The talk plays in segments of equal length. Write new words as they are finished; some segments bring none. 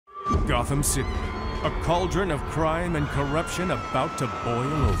Gotham City, a cauldron of crime and corruption about to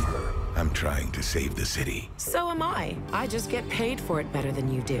boil over. I'm trying to save the city. So am I. I just get paid for it better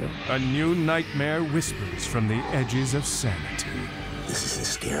than you do. A new nightmare whispers from the edges of sanity. This is the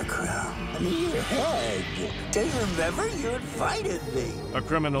Scarecrow. Your head. Do you remember you invited me? A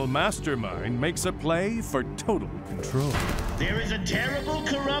criminal mastermind makes a play for total control. There is a terrible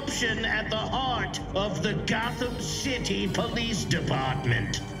corruption at the heart of the Gotham City Police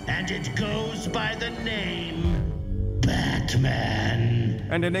Department, and it goes by the name Batman.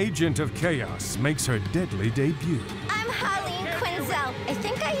 And an agent of chaos makes her deadly debut. I'm Harleen Quinzel. I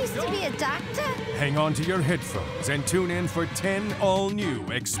think I used to be a doctor. Hang on to your headphones and tune in for 10 all-new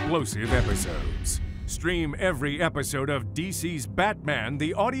explosive episodes. Stream every episode of DC's Batman: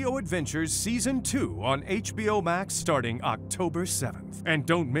 The Audio Adventures Season 2 on HBO Max starting October 7th. And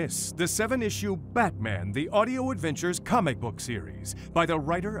don't miss the 7-issue Batman: The Audio Adventures comic book series by the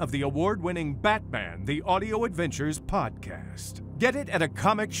writer of the award-winning Batman: The Audio Adventures podcast. Get it at a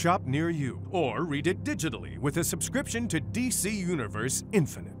comic shop near you, or read it digitally with a subscription to DC Universe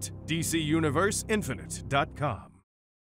Infinite. DCUniverseInfinite.com.